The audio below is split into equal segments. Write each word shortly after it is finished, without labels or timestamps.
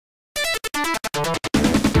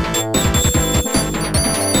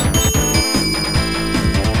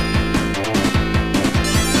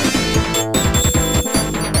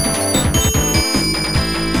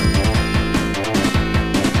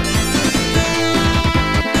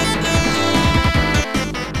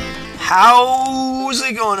How's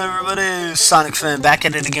it going, everybody? Sonicfan back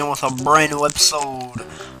at it again with a brand new episode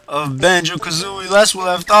of Banjo Kazooie. Last we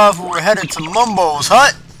left off, we were headed to Mumbo's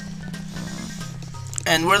hut,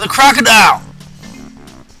 and we're the crocodile.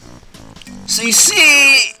 So you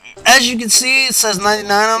see, as you can see, it says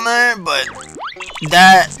 99 on there, but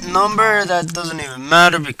that number, that doesn't even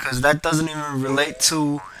matter because that doesn't even relate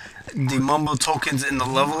to the Mumbo tokens in the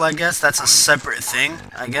level, I guess. That's a separate thing,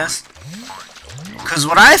 I guess. Because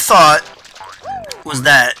what I thought was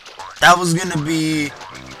that was going to be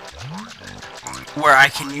where I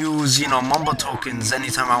can use, you know, Mumbo tokens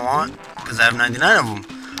anytime I want. Because I have 99 of them.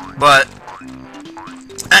 But,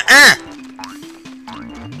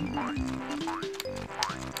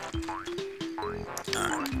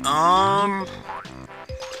 I'll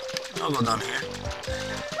go down here.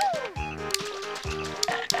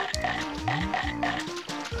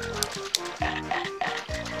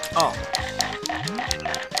 Oh.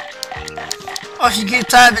 Oh, if you keep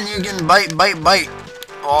typing, you're getting bite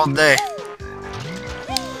all day.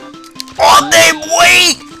 All day,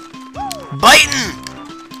 boy! Biting!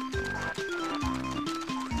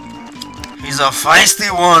 He's a feisty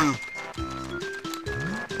one.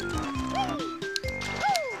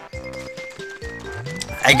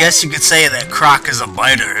 I guess you could say that Croc is a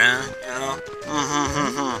biter, eh? You know?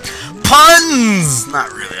 Puns!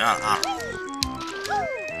 Not really, I don't know.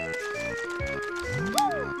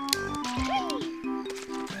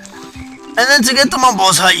 And then to get to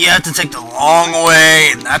Mumbo's hut, you have to take the long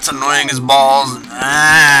way, and that's annoying as balls.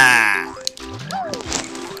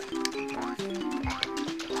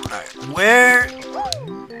 Alright, where?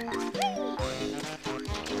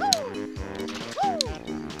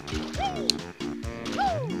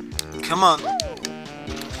 Come on.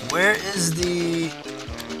 Where is the...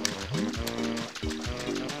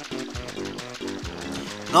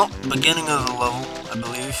 Nope, beginning of the level, I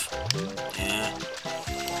believe. Yeah.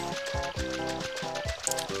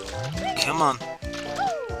 Come on.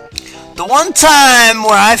 The one time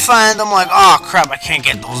where I find I'm like, oh crap, I can't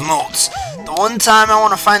get those notes. The one time I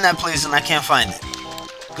want to find that place and I can't find it.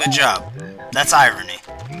 Good job. That's irony.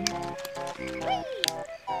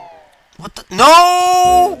 What the?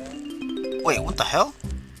 No! Wait, what the hell?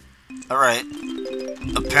 Alright.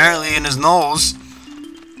 Apparently in his nose,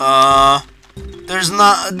 there's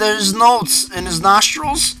notes in his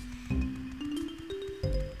nostrils.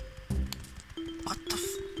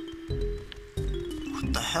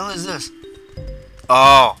 What the hell is this?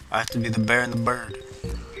 Oh, I have to be the bear and the bird.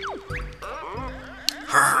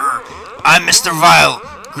 I'm Mr. Vile,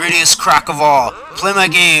 greediest croc of all. Play my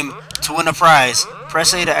game to win a prize.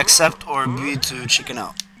 Press A to accept or B to chicken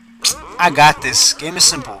out. I got this. Game is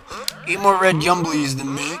simple. Eat more red yumblies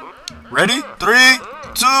than me. Ready? 3,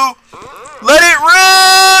 2, let it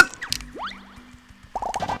rip!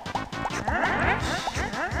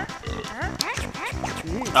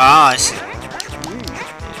 Ah, I see.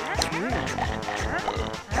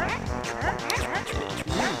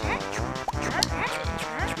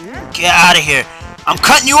 Get out of here. I'm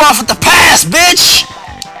cutting you off at the pass, bitch!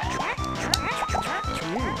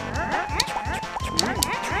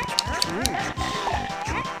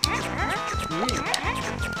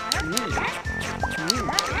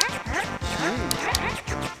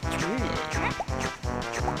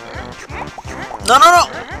 No, no, no!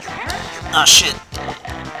 Ah, shit.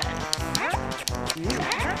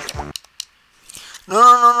 No, no,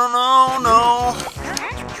 no, no, no, no.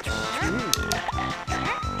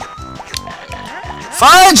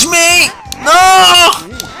 Fudge me! No!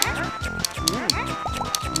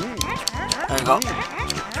 There you go.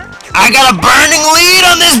 I got a burning lead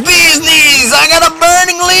on this bee's knees! I got a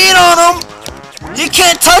burning lead on him! You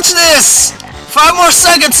can't touch this! 5 more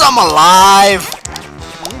seconds, I'm alive!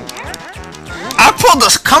 I pulled a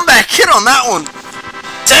comeback hit on that one!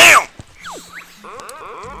 Damn!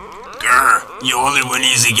 Grr, you only win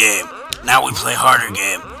easy game. Now we play harder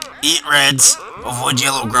game. Eat reds, avoid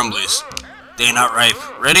yellow grumblies. They not ripe.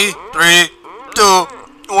 Ready? 3, 2,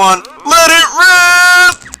 1. Let it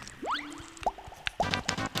rip!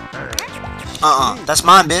 That's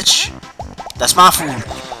mine, bitch. That's my food.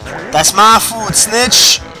 That's my food,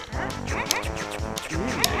 snitch.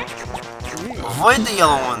 Avoid the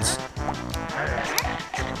yellow ones.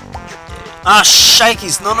 Ah,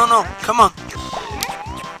 shikes. No, no, no. Come on.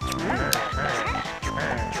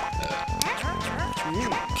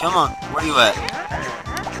 Come on. Where you at?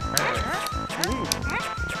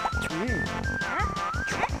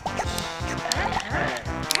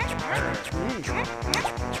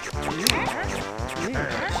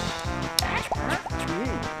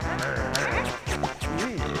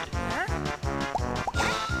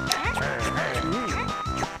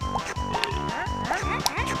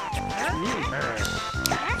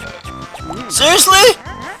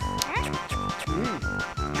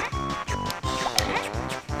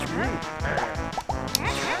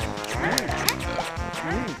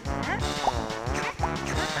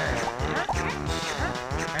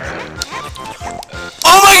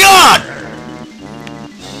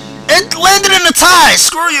 die!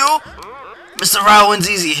 Screw you! Mr. Vile wins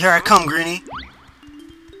easy. Here I come, Greenie.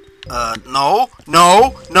 No.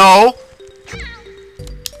 No. No.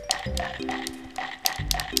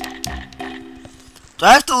 Do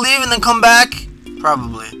I have to leave and then come back?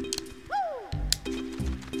 Probably.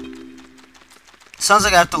 Sounds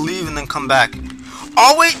like I have to leave and then come back.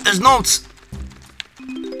 Oh, wait. There's notes.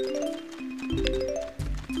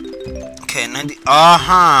 Okay, 90.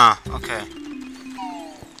 Okay.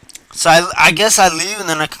 So I guess I leave and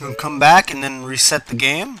then I can come back and then reset the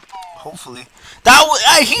game. Hopefully.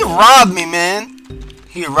 He robbed me, man.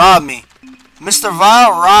 He robbed me. Mr.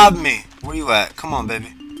 Vile robbed me. Where you at? Come on,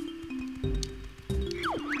 baby.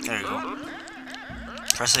 There you go.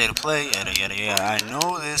 Press A to play. Yada yada yada. I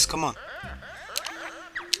know this. Come on.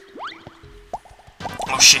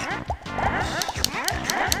 Oh shit.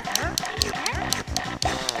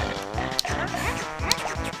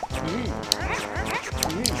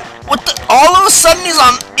 What the? All of a sudden he's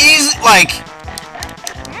on easy, like.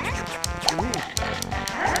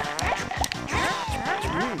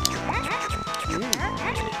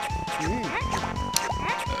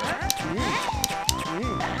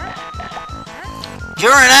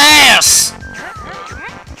 You're an ass!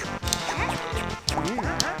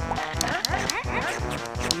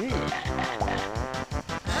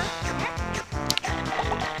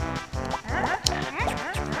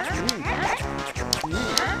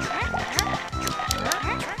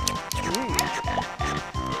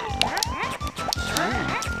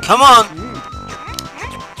 Come on!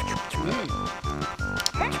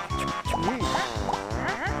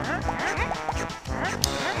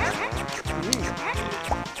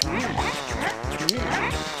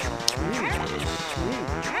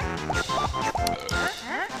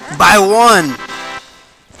 By one!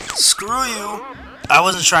 Screw you! I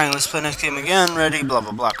wasn't trying. Let's play next game again. Ready? Blah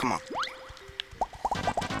blah blah. Come on.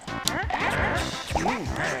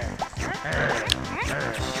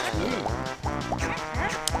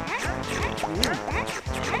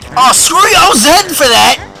 Oh, screw you! I was heading for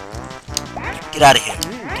that! Get out of here.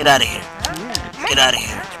 Get out of here. Get out of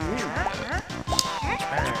here.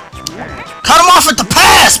 Cut him off at the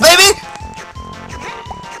pass, baby!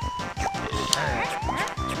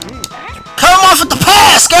 Cut him off at the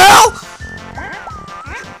pass, girl!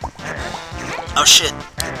 Oh, shit.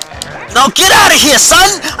 No, get out of here,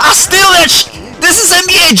 son! I'll steal that This is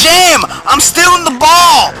NBA Jam! I'm stealing the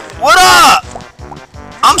ball! What up?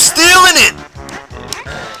 I'm stealing it!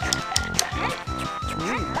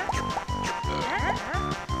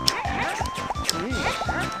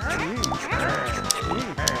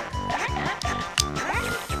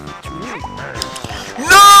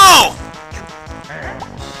 No!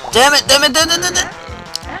 Damn it, damn it, damn it, damn it.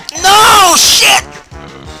 No! Shit!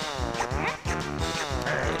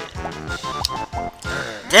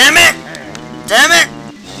 Damn it! Damn it!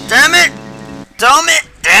 Damn it! Damn it!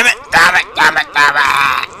 Damn it! Damn it! Damn it! Damn it!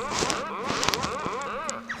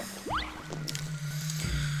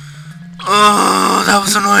 Oh, that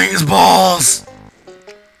was annoying as balls.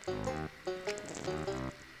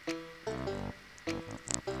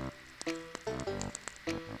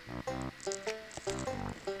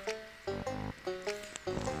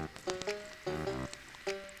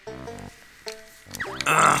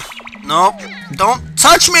 Nope. Don't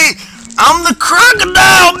touch me! I'm the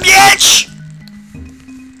crocodile, bitch!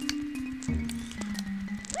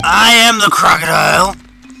 I am the crocodile.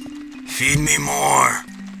 Feed me more.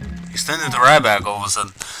 Extended the right back all of a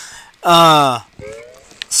sudden.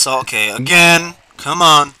 So, okay, again. Come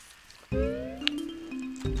on.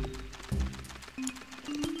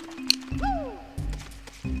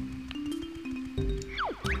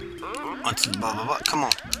 Blah, blah, blah. Come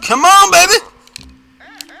on. Come on, baby!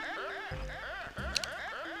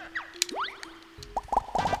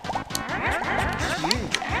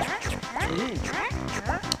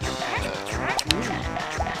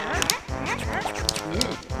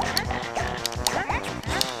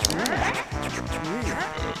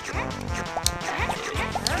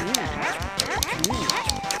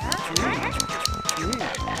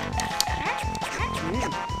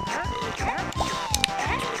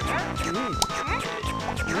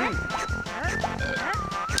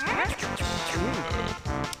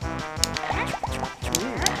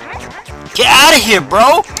 Get out of here,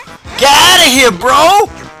 bro! Get out of here, bro!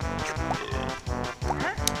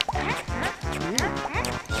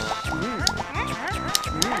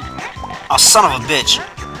 Oh, son of a bitch.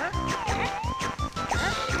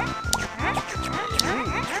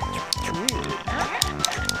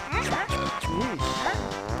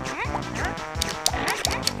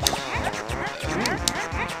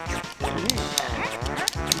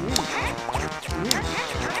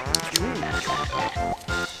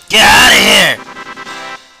 Get out of here!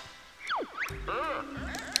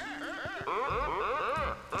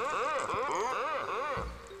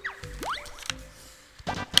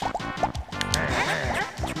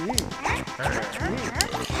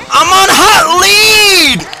 I'm on a hot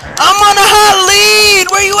lead! I'm on a hot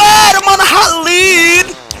lead! Where you at? I'm on a hot lead!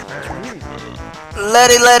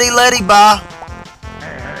 Letty, ba.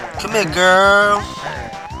 Come here, girl.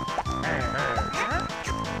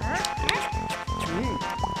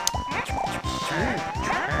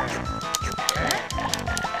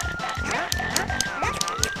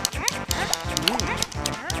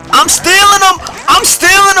 I'm stealing them! I'm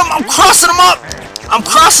stealing them! I'm crossing them up! I'm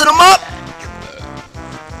crossing them up!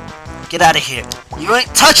 Get out of here. You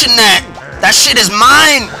ain't touching that! That shit is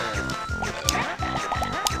mine!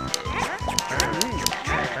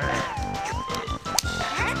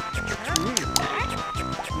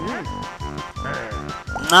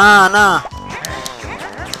 Nah. No!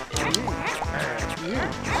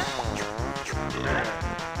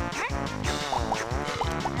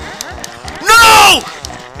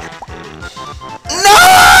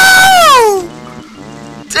 No!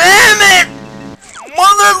 Damn it!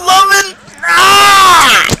 Mother loving!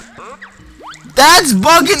 Ah! That's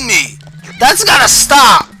bugging me. That's gotta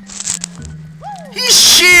stop. He's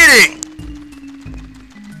cheating.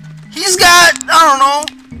 He's got, I don't know,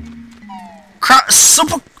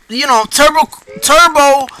 super, you know, turbo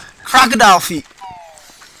crocodile feet.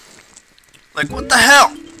 Like, what the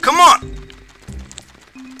hell? Come on.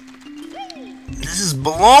 This is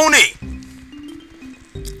baloney.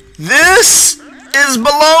 This is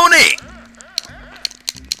baloney.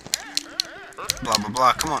 Blah, blah,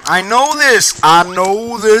 blah. Come on. I know this. I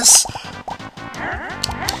know this.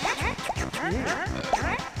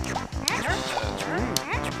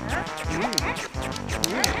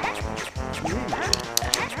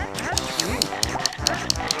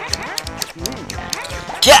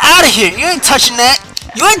 Get out of here! You ain't touching that!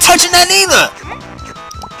 You ain't touching that neither!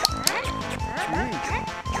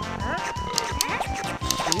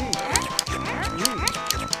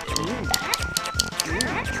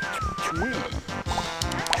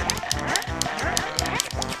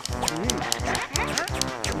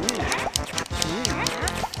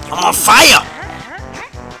 I'm on fire!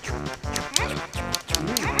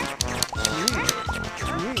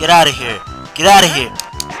 Get out of here! Get out of here!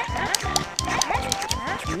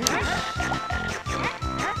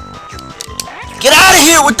 Get out of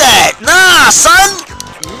here with that! Nah, son!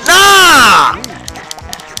 Nah!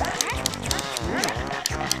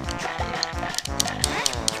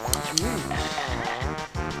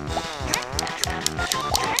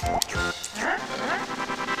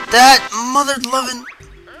 That mother loving...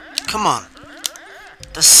 Come on.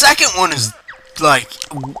 The second one is, like,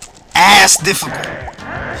 ass difficult.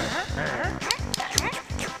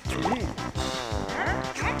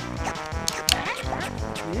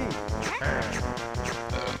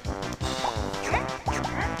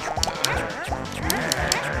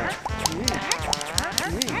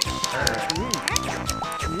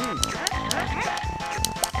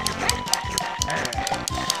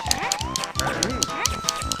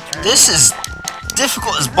 This is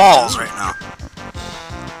difficult as balls right now.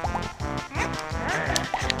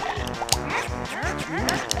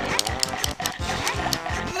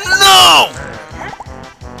 No!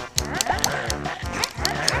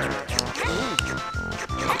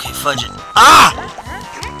 Okay, fudge it. Ah!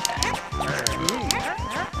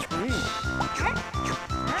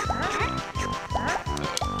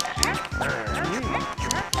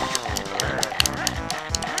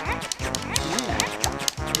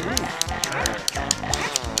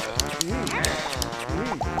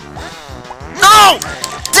 No!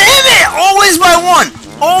 Damn it! Always by one!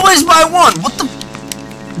 Always by one! What the...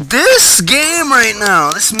 This game right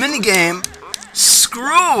now, this minigame,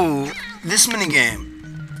 screw this minigame.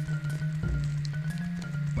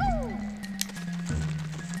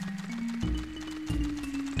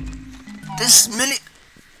 This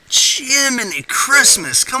Jiminy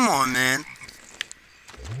Christmas, come on, man.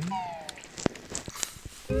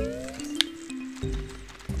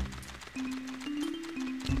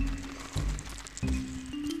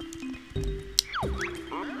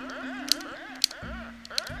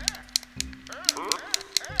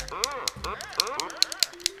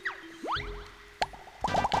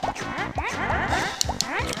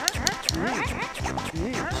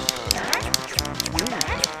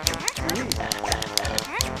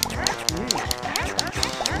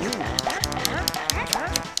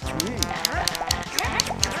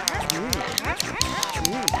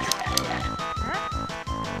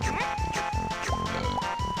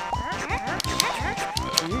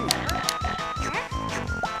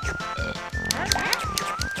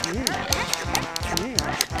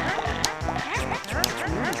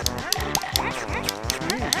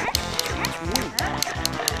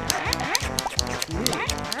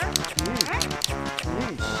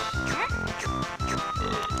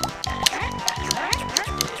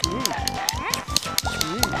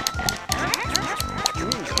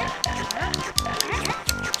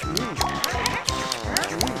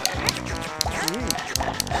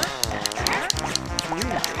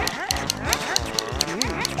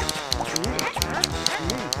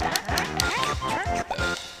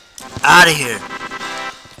 Out of here.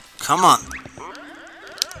 Come on.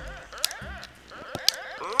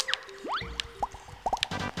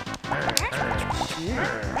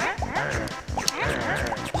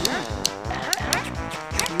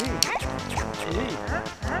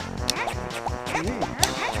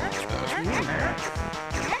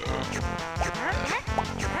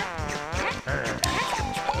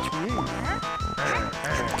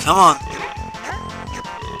 Come on.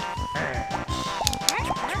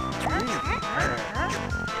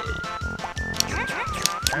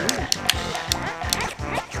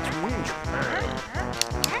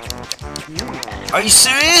 Are you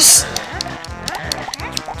serious?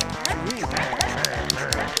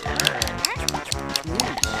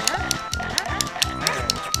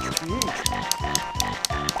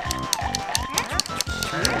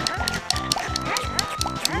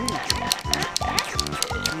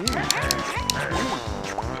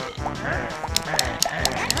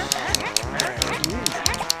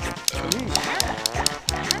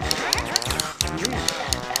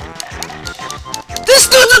 This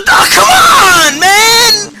dude's a dog. Come on,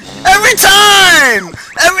 man! Every time!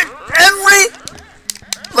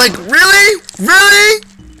 Like, really? Really?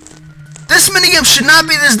 This minigame should not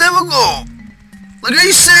be this difficult. Like, are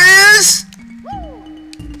you serious?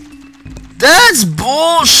 That's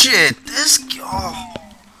bullshit. Oh,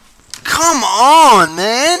 come on,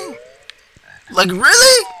 man. Like,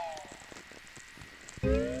 really?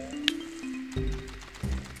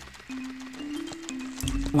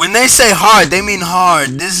 When they say hard, they mean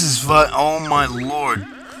hard. This is oh my lord.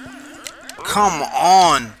 Come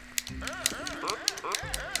on.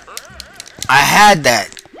 I had that.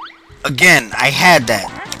 Again, I had that.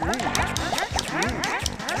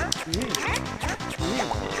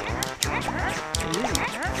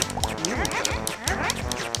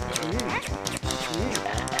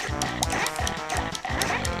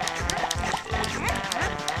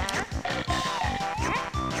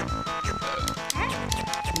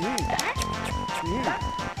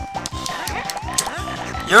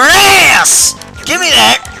 Your ass! Give me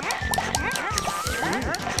that!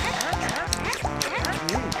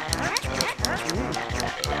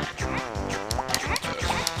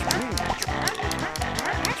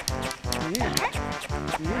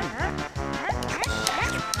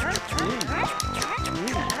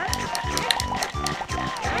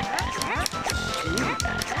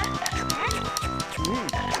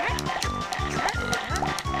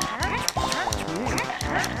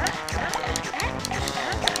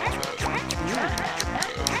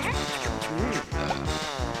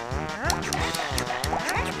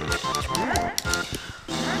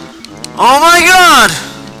 Oh my god!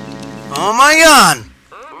 Oh my god!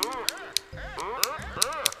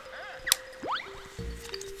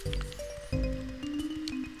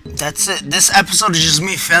 That's it. This episode is just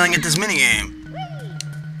me failing at this minigame.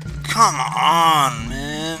 Come on,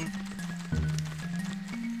 man.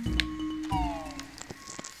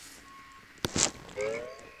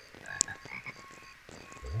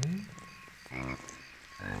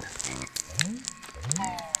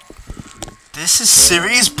 This is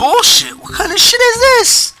serious bullshit. What kind of shit is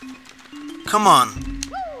this? Come on.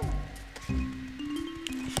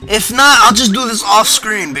 If not, I'll just do this off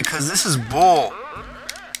screen because this is bull.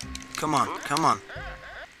 Come on, come on.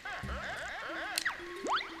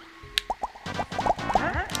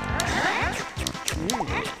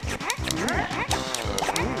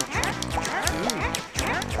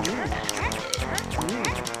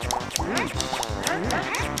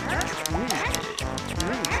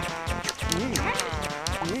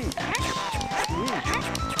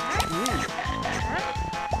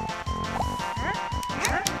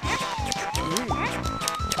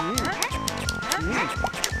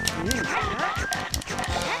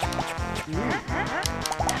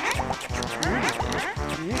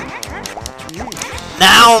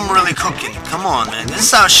 Now I'm really cooking. Come on, man. This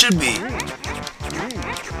is how it should be.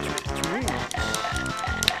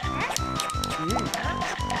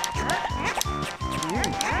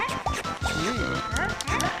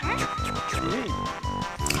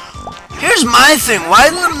 Here's my thing. Why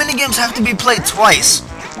do the minigames have to be played twice?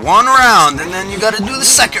 One round, and then you gotta do the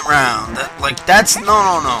second round. That's...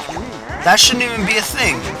 No. That shouldn't even be a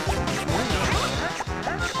thing.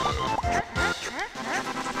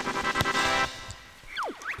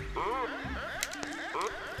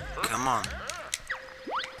 Come on.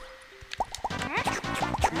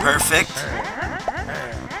 Perfect.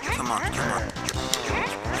 Come on, come on.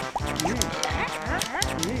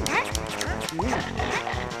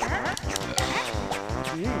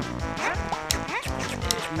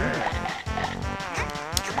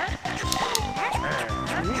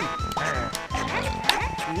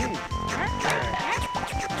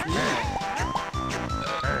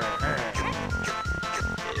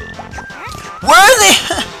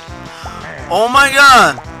 Oh my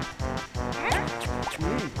god!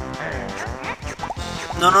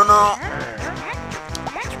 No, no, no.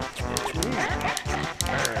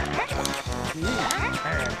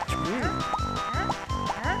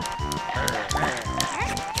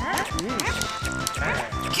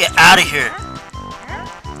 Get out of here.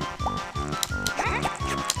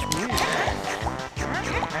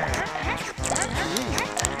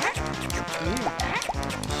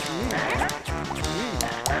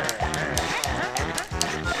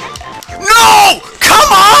 No!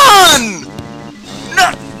 Come on!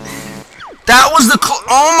 No! That was the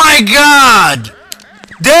oh my god!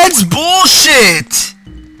 That's bullshit!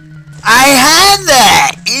 I had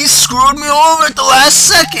that! He screwed me over at the last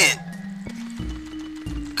second!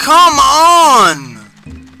 Come on!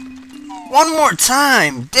 One more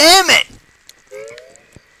time! Damn it!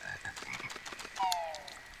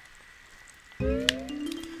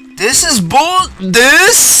 This is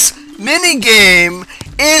this minigame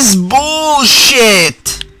is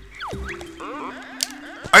bullshit!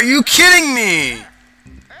 Are you kidding me?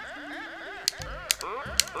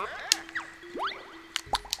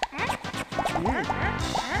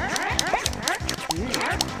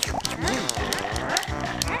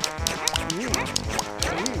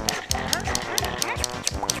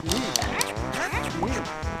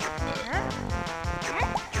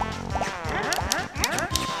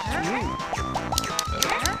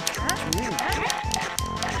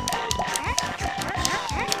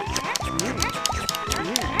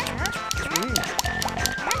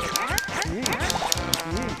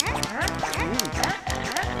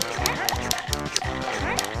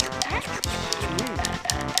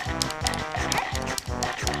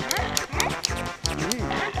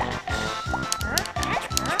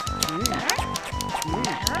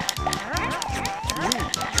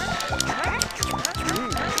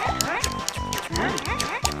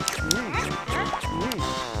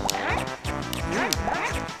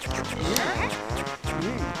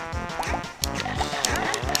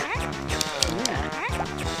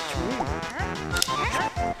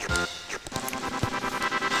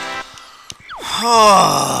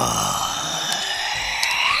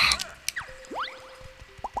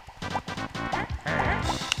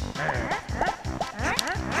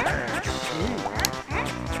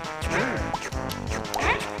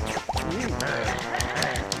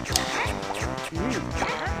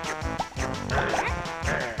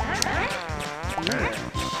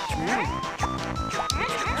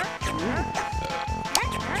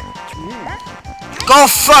 Go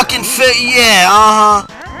fucking fit, yeah, uh-huh.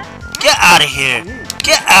 Get out of here.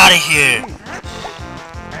 Get out of here.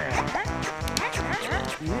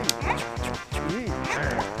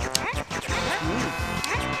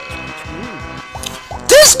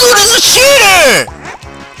 This dude is a cheater!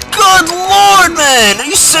 Good lord, man. Are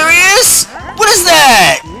you serious? What is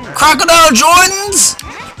that? Crocodile Jordans?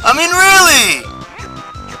 I mean, really?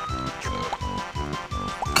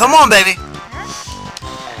 Come on, baby.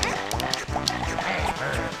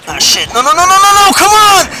 Ah, shit. No, no, no, no, no, no! Come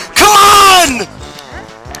on! Come on!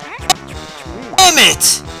 Damn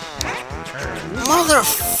it!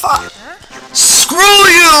 Motherfucker! Screw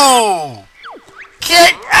you!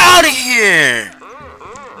 Get out of here!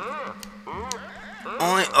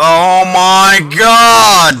 Only. Oh my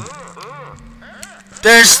god!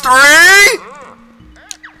 There's 3?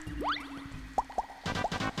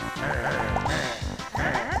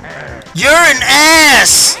 You're an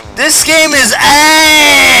ass! This game is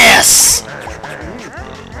ass!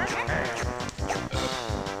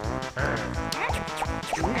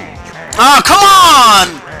 Oh, come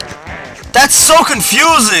on! That's so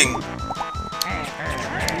confusing!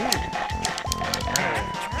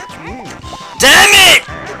 Damn it!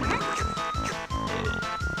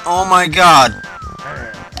 Oh my god.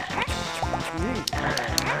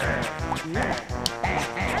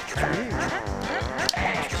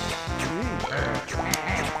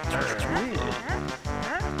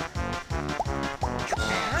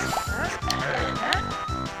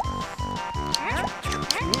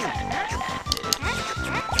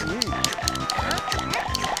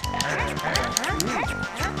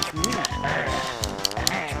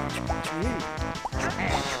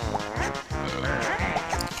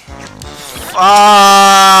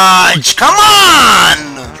 Fudge! Come on!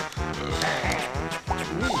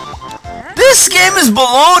 This game is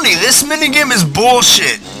baloney. This minigame is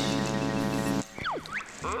bullshit.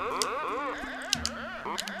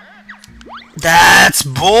 That's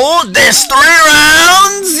bull. There's 3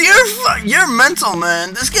 rounds. You're mental,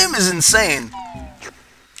 man. This game is insane.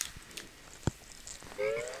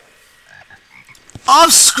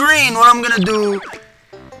 Off screen, what I'm gonna do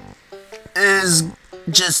is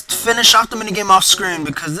just finish off the minigame off screen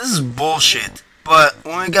because this is bullshit. But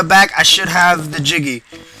when we get back, I should have the Jiggy.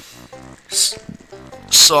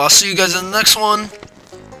 So I'll see you guys in the next one.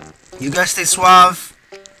 You guys stay suave.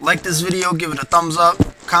 Like this video, give it a thumbs up,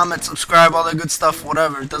 comment, subscribe, all that good stuff,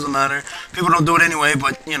 whatever, it doesn't matter. People don't do it anyway,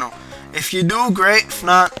 but, you know, if you do, great. If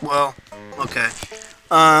not, well, okay.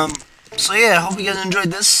 So yeah, I hope you guys enjoyed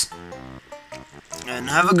this. And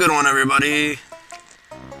have a good one, everybody.